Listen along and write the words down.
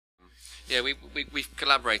Yeah, we've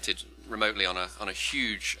collaborated remotely on a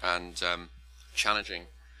huge and challenging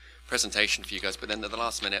presentation for you guys, but then at the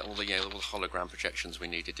last minute, all the hologram projections we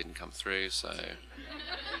needed didn't come through, so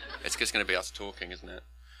it's just going to be us talking, isn't it?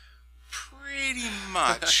 Pretty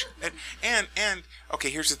much. and okay,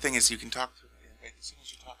 here's the thing: is you can talk. As soon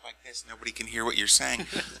as you talk like this, nobody can hear what you're saying.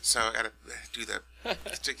 So I gotta do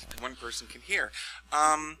one person can hear.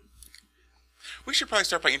 We should probably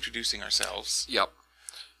start by introducing ourselves. Yep.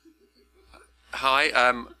 Hi,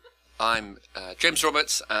 I'm James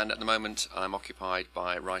Roberts, and at the moment I'm occupied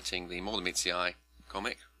by writing the More Than Meets the Eye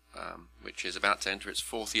comic, which is about to enter its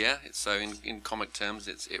 4th year. So in comic terms,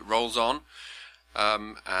 it rolls on,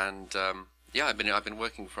 yeah, I've been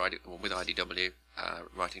working with IDW,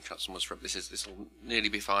 writing Transformers for this will nearly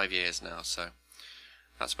be 5 years now. So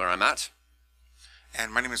that's where I'm at.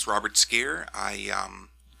 And my name is Robert Skir. I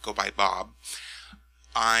go by Bob.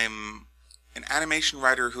 I'm an animation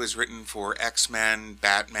writer who has written for X-Men,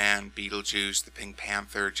 Batman, Beetlejuice, The Pink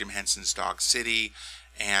Panther, Jim Henson's Dog City,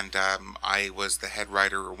 and I was the head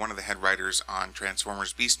writer, or one of the head writers, on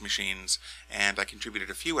Transformers Beast Machines, and I contributed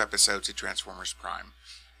a few episodes to Transformers Prime.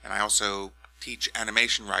 And I also teach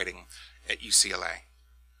animation writing at UCLA.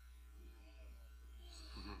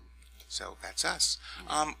 So that's us.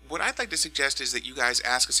 What I'd like to suggest is that you guys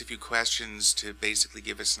ask us a few questions to basically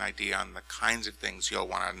give us an idea on the kinds of things you'll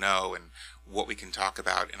want to know and what we can talk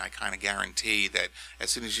about. And I kind of guarantee that as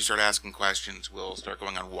soon as you start asking questions, we'll start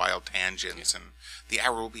going on wild tangents, and the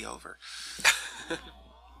hour will be over.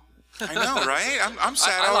 I know, right? I'm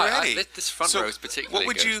sad already. This front row is particularly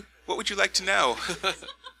good. What would you like to know?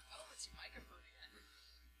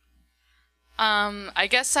 I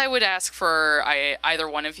guess I would ask for either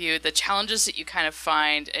one of you the challenges that you kind of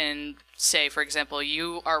find in, say, for example,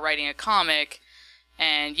 you are writing a comic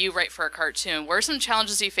and you write for a cartoon. What are some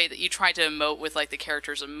challenges you face that you try to emote with, like, the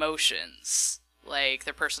characters' emotions, like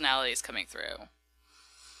their personalities coming through?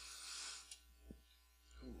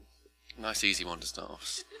 Nice easy one to start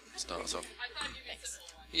us off.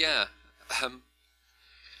 Yeah.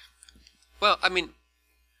 Well, I mean,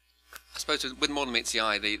 I suppose with More Than Meets the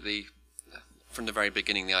Eye, from the very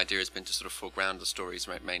beginning, the idea has been to sort of foreground the stories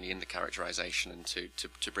mainly in the characterization, and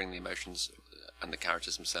to bring the emotions and the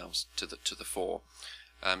characters themselves to the fore.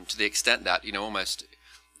 To the extent that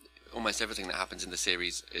almost everything that happens in the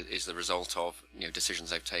series is the result of decisions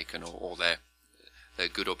they've taken, or their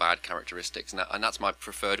good or bad characteristics, and that's my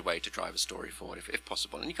preferred way to drive a story forward, if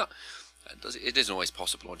possible. And it isn't always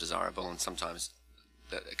possible or desirable, and sometimes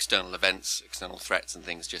the external events, external threats, and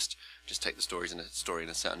things just take the story in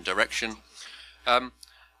a certain direction.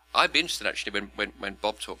 I'd be interested actually when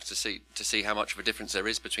Bob talks to see how much of a difference there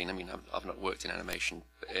is between. I mean, I've not worked in animation,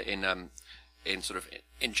 in sort of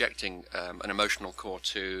injecting an emotional core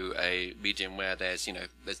to a medium where there's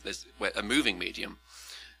a moving medium,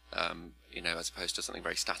 as opposed to something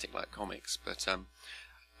very static like comics. But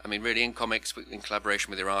I mean, really, in comics, in collaboration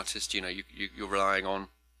with your artist, you're relying on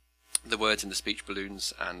the words in the speech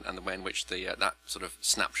balloons and the way in which that sort of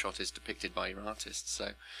snapshot is depicted by your artist.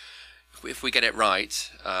 So if we get it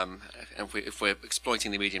right, and if we're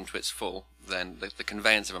exploiting the medium to its full, then the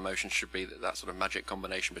conveyance of emotion should be that sort of magic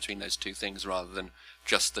combination between those two things, rather than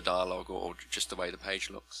just the dialogue or just the way the page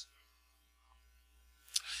looks.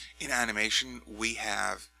 In animation, we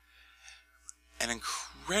have an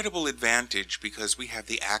incredible advantage because we have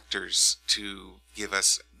the actors to give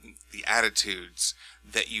us the attitudes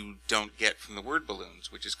that you don't get from the word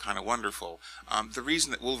balloons, which is kind of wonderful. The reason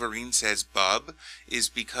that Wolverine says bub is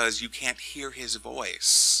because you can't hear his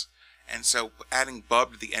voice. And so adding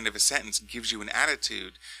bub to the end of a sentence gives you an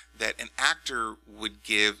attitude that an actor would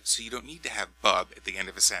give, so you don't need to have bub at the end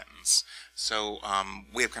of a sentence. So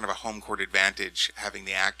we have kind of a home court advantage having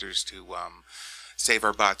the actors to save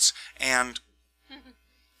our butts. And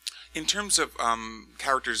in terms of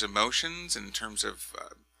characters' emotions, in terms of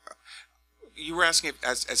you were asking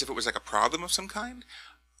as if it was like a problem of some kind,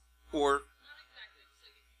 or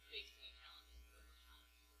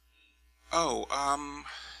I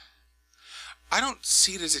don't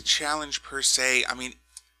see it as a challenge per se. I mean,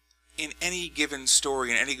 in any given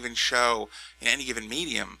story, in any given show, in any given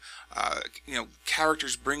medium,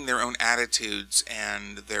 characters bring their own attitudes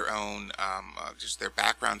and their own just their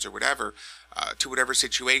backgrounds or whatever to whatever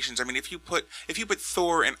situations. I mean, if you put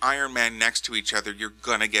Thor and Iron Man next to each other, you're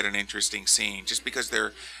gonna get an interesting scene, just because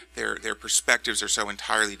their perspectives are so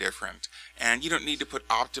entirely different. And you don't need to put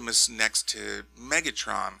Optimus next to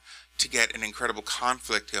Megatron to get an incredible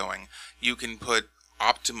conflict going. You can put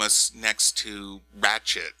Optimus next to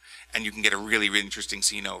Ratchet, and you can get a really, really interesting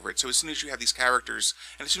scene over it. So as soon as you have these characters,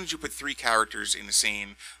 and as soon as you put 3 characters in a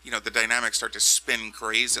scene, the dynamics start to spin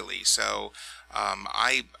crazily. So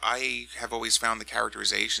I have always found the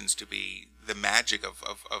characterizations to be the magic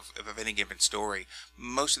of any given story.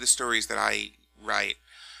 Most of the stories that I write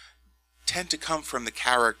tend to come from the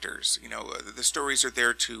characters. The stories are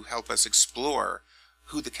there to help us explore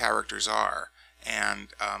who the characters are. And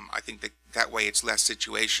I think that way it's less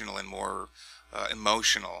situational and more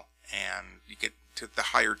emotional, and you get to the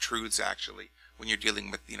higher truths actually when you're dealing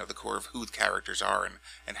with the core of who the characters are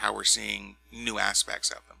and how we're seeing new aspects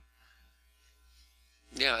of them.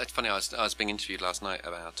 Yeah, it's funny. I was being interviewed last night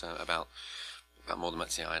about More Than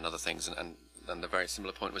Meets the Eye and other things, and a very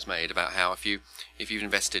similar point was made about how if you've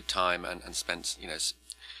invested time and spent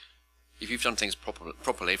if you've done things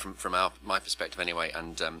properly from my perspective anyway,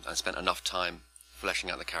 and spent enough time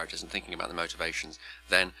fleshing out the characters and thinking about the motivations,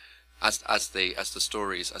 then as the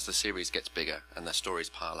series gets bigger and the stories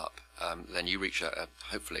pile up, then you reach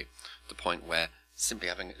hopefully the point where simply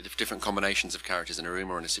having different combinations of characters in a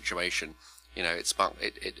room or in a situation,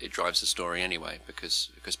 it drives the story anyway, because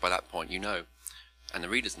by that point and the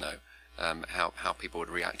readers know how people would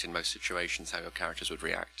react in most situations, how your characters would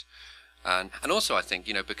react. And also I think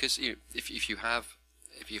because if you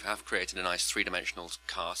have created a nice 3-dimensional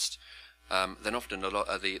cast, then often a lot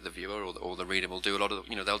of the viewer or the reader will do a lot of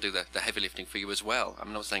they'll do the heavy lifting for you as well.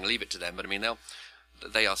 I'm not saying leave it to them, but I mean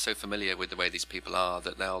they are so familiar with the way these people are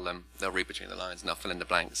that they'll read between the lines and they'll fill in the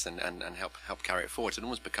blanks and help carry it forward. It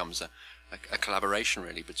almost becomes a collaboration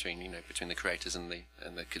really between the creators and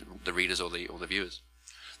the readers or the viewers.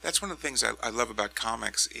 That's one of the things I love about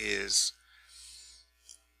comics is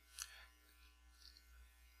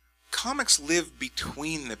comics live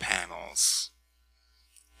between the panels,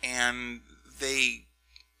 and they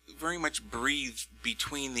very much breathe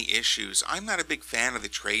between the issues. I'm not a big fan of the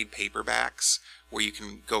trade paperbacks where you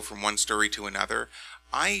can go from one story to another.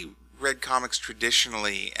 I read comics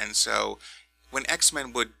traditionally, and so when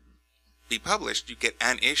X-Men would be published, you'd get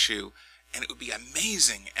an issue, and it would be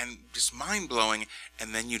amazing and just mind-blowing,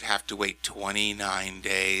 and then you'd have to wait 29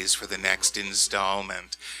 days for the next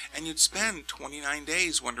installment. And you'd spend 29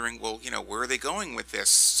 days wondering, well, where are they going with this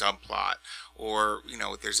subplot? Or,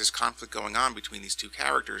 there's this conflict going on between these 2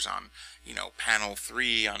 characters on, panel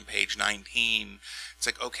 3 on page 19. It's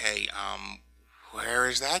like, okay, where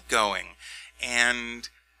is that going? And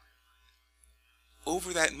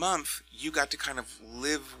over that month, you got to kind of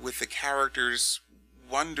live with the characters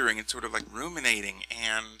wondering and sort of like ruminating,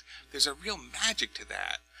 and there's a real magic to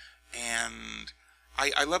that. And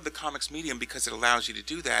I love the comics medium because it allows you to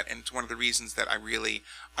do that, and it's one of the reasons that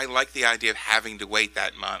I like the idea of having to wait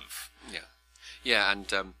that month. Yeah,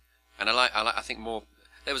 and I think more.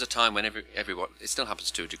 There was a time when everyone, it still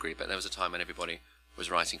happens to a degree, but there was a time when everybody was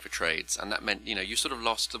writing for trades, and that meant you sort of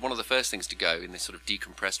lost one of the first things to go in this sort of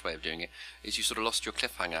decompressed way of doing it is you sort of lost your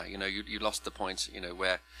cliffhanger. You lost the point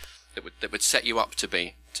where that would set you up to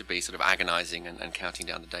be sort of agonizing and counting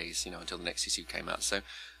down the days until the next issue came out. So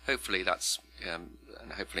hopefully that's and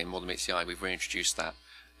hopefully in More Than Meets the Eye we've reintroduced that.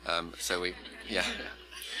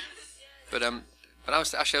 But I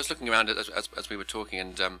was looking around as we were talking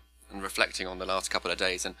and reflecting on the last couple of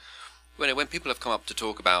days, and when people have come up to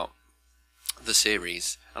talk about the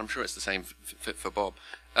series, and I'm sure it's the same for Bob,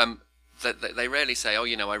 they rarely say, oh,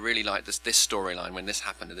 I really like this storyline when this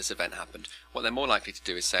happened or this event happened. What they're more likely to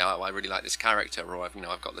do is say, oh, I really like this character, or I've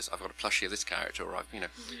got a plushie of this character, or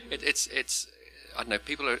it's I don't know.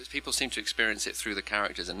 People seem to experience it through the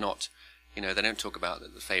characters and not, they don't talk about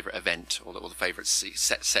the favorite event or the favorite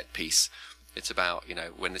set piece. It's about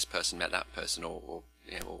when this person met that person, or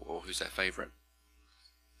who's their favorite.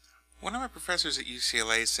 One of my professors at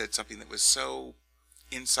UCLA said something that was so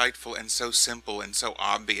insightful and so simple and so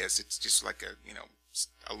obvious. It's just like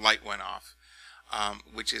a light went off,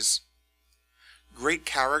 which is great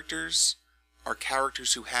characters are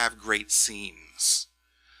characters who have great scenes.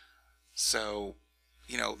 So,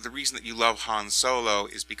 the reason that you love Han Solo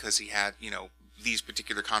is because he had, these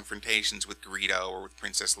particular confrontations with Greedo or with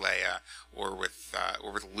Princess Leia or with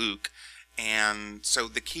Luke. And so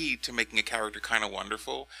the key to making a character kind of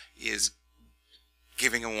wonderful is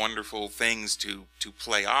giving him wonderful things to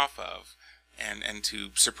play off of and to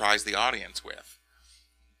surprise the audience with.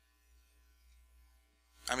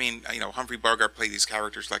 I mean, Humphrey Bogart played these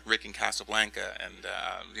characters like Rick in Casablanca and,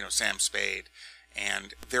 Sam Spade.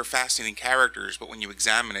 And they're fascinating characters, but when you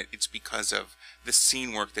examine it, it's because of the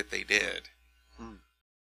scene work that they did.